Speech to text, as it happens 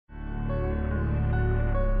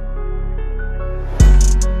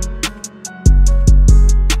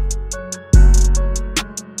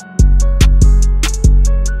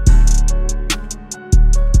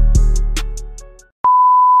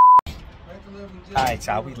Alright,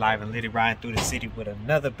 y'all, we live and lit it, riding through the city with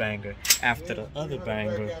another banger after the other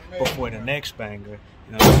banger before the next banger.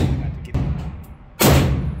 You know,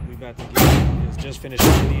 we about to get just finished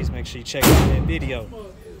with these. Make sure you check out that video.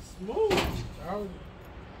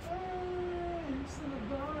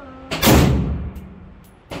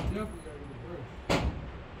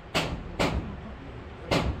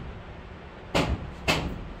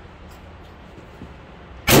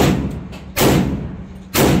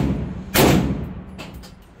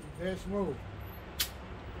 That's smooth.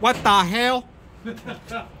 What the hell? Yeah,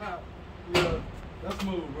 that's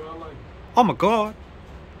smooth, bro. I like it. Oh my god.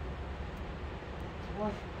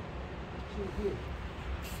 What?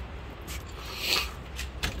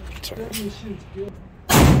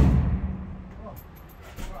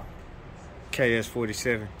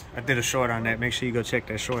 KS47. I did a short on that. Make sure you go check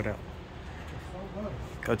that short out.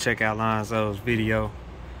 Go check out Lonzo's video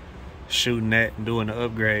shooting that and doing the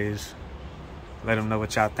upgrades. Let them know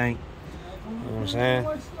what y'all think. You know what I'm saying?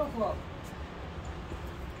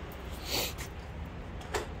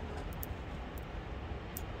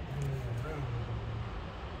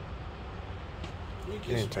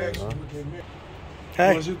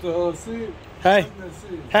 Hey. Hey.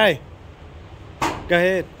 Hey. Go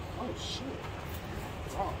ahead. Oh shit.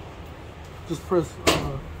 Oh. Just press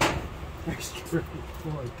extra.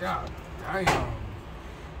 Oh god damn.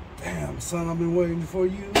 Damn, son, I've been waiting for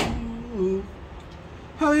you.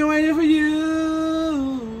 I've been waiting for you.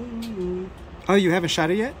 Oh, you haven't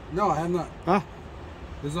shot it yet? No, I have not. Huh?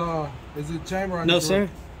 Is it chamber on No, this sir.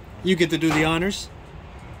 You get to do the honors.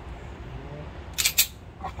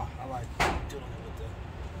 I like doing it with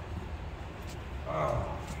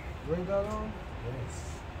the ring that on? Yes.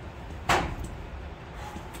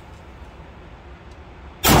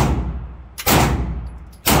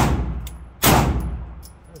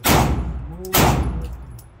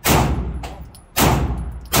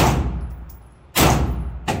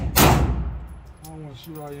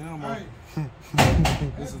 Shoot all your ammo. Hey.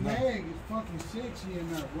 This mag is fucking sexy in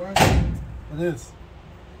that, boy. It is.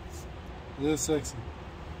 It is sexy.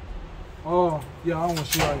 Oh, yeah, I want to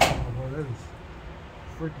shoot all your ammo, boy. That is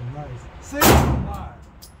freaking nice. Sig, y'all lied.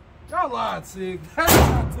 Y'all lied, Sig. How did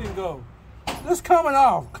that thing go? This coming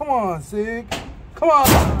off. Come on, Sig. Come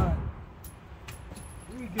on.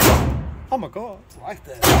 We get it. Oh my god. Like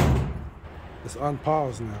that. It's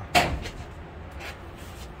unpaused now.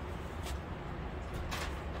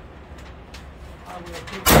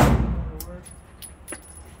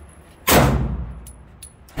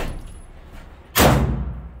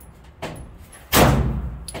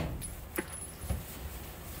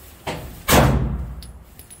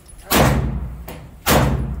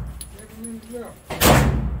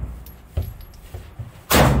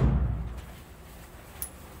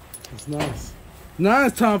 It's nice. Now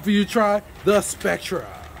it's time for you to try the Spectra.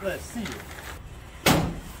 Let's see it.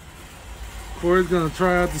 Corey's gonna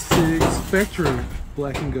try out the SIG Spectra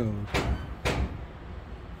Black and Gold.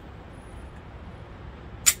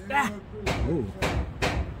 Ah. Oh.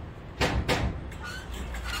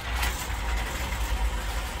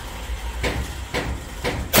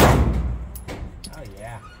 Oh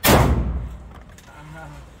yeah.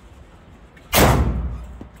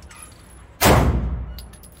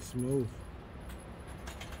 Smooth.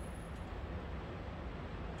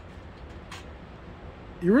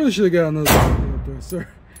 You really should have got another target up there, sir.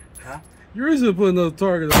 Huh? You really should have put another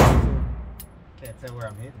target up there, sir. Can't tell where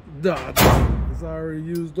I'm hitting. Nah, it's already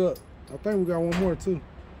used up. I think we got one more too.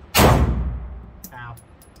 Ow.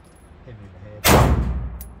 Hit me in the head.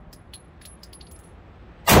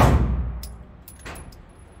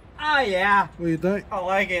 Oh yeah. What do you think? I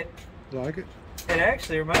like it. Like it? It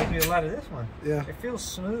actually reminds me a lot of this one. Yeah. It feels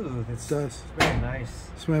smooth. It does. It's very nice.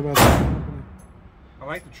 Smell about that. I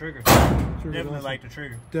like the trigger. Trigger's Definitely awesome. like the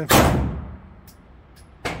trigger. Definitely.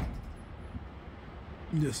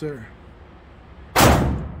 Yes, sir.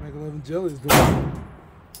 Like 11jelly is doing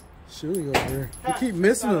shooting over here. He keep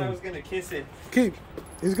missing I him. was gonna kiss it.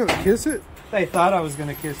 He's gonna kiss it? They thought I was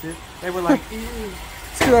gonna kiss it. They were like, ew.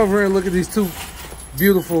 Let's get over here and look at these two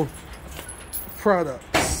beautiful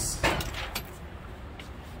products.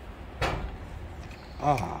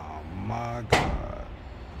 Oh my god.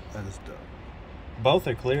 That is dope. Both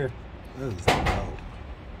are clear. That is dope.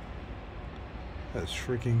 That's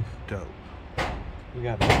freaking dope. We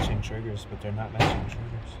got matching triggers, but they're not matching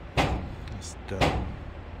triggers. That's dope.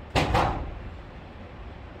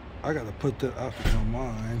 I gotta put that outfit on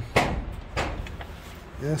mine.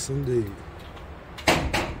 Yes, indeed.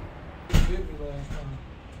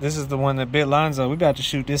 This is the one that bit Lonzo. We about to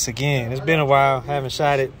shoot this again. It's been a while. Haven't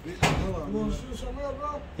shot it.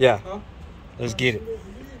 Yeah. Let's get it.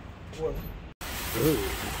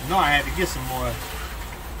 No, I had to get some more.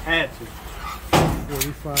 Had to.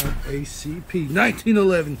 45 ACP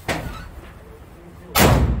 1911.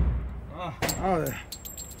 Oh, that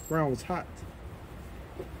round was hot.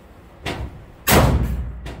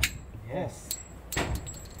 Yes.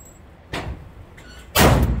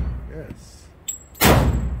 Yes.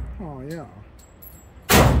 Oh yeah.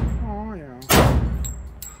 Oh yeah.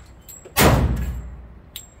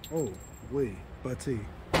 Oh wait, Butty.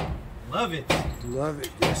 Love it. Love it.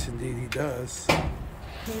 Yes, indeed he does.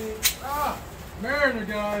 Mariner,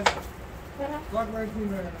 guys. Block right through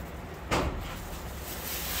Mariner.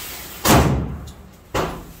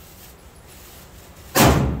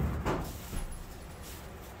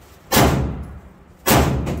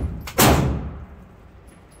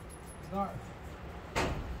 Nice.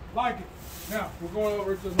 Like it. Now, we're going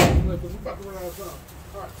over to the next clip because we're about to run out of time.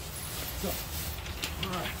 All right. So,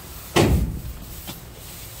 all right.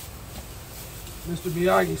 Mr.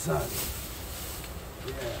 Miyagi-san.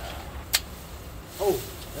 Yeah. Oh,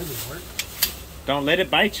 that didn't work. Don't let it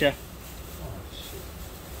bite you. Oh, shit.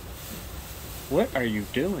 What are you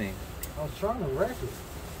doing? I was trying to rack it.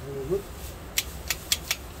 And it looked...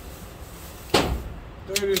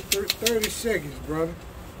 30 seconds, brother.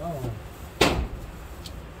 Oh.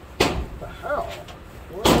 What the hell?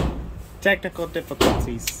 What? Technical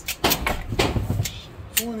difficulties.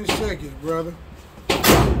 20 seconds, brother.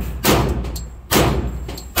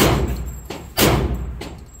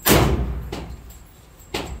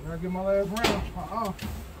 I get my last round. Not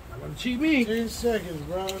gonna cheat me. 10 seconds,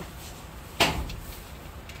 brother.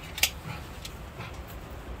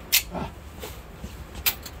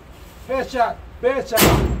 Headshot. Bad shot.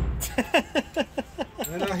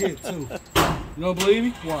 And I hit too. You don't believe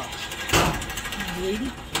me? Watch. You believe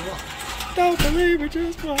me? Watch. Don't believe me,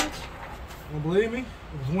 just watch. Don't believe me? It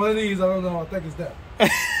was one of these. I don't know. I think it's that.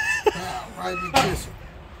 Might be kissing.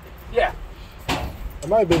 Yeah. It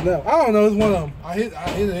might be that. I don't know. It's one of them. I hit a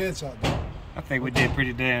headshot though. I think we did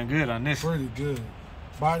pretty damn good on this. Pretty good.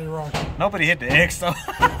 Body rocket. Nobody hit the X though.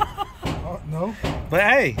 No. But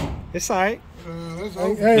hey, it's alright.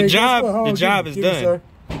 Hey, the job is done. Sir.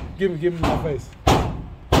 Give me my face.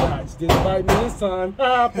 Nice. Didn't bite me this time.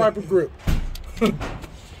 Proper grip.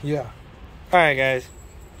 Yeah. Alright guys.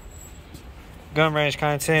 Gun range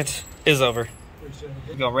content is over.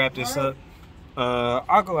 We're gonna wrap this up.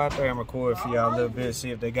 I'll go out there and record for y'all a little bit, see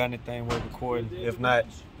if they got anything worth recording. If not,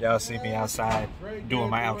 y'all see me outside doing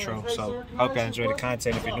my outro. So hope y'all enjoy the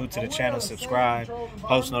content. If you're new to the channel, subscribe,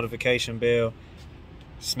 post notification bell,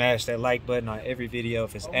 smash that like button on every video.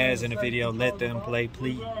 If it's ads in the video, let them play,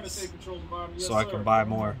 please, so I can buy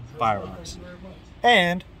more firearms.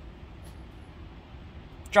 And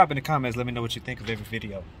drop in the comments, let me know what you think of every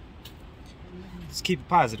video. Just keep it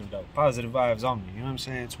positive though. Positive vibes only. You know what I'm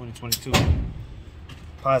saying? 2022.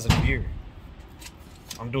 Positive year.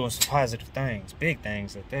 I'm doing some positive things. Big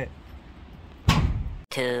things at that.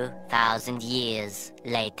 2,000 years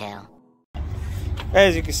later.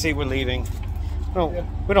 As you can see, we're leaving.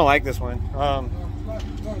 We don't like this one.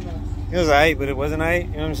 It was alright, but it wasn't alright.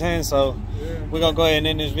 You know what I'm saying? So we're gonna go ahead and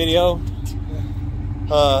end this video.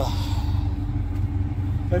 Yeah.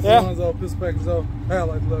 Pistol packers off. I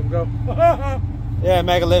like to let them go. Yeah,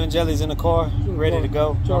 Mag 11 jelly's in the car, ready to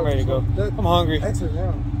go. I'm ready to go. I'm hungry. Excellent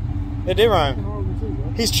round. It did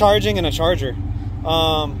rhyme. He's charging in a charger.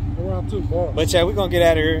 But yeah, we're gonna get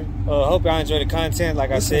out of here. Hope y'all enjoy the content.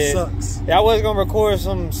 Like I said, yeah, I was gonna record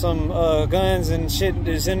some guns and shit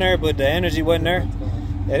that's in there, but the energy wasn't there.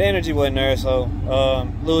 Yeah, the energy wasn't there. So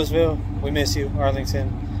Louisville, we miss you.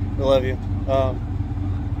 Arlington, we love you.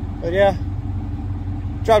 But yeah,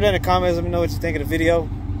 drop down in the comments. Let me know what you think of the video.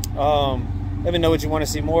 Let me know what you want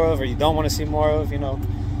to see more of or you don't want to see more of. You know,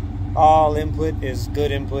 all input is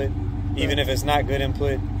good input. Even if it's not good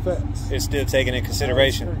input, facts. It's still taken in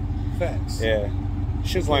consideration. Facts. Yeah.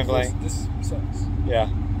 Shoot point blank. This sucks. Yeah.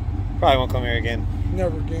 Probably won't come here again.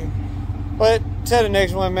 Never again. But till the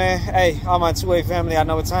next one, man. Hey, all my 2A family, I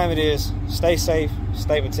know what time it is. Stay safe,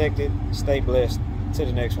 stay protected, stay blessed. Till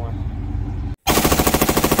the next one.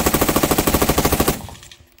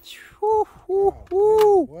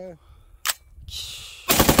 What?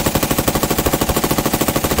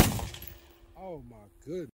 Oh my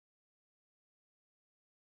goodness.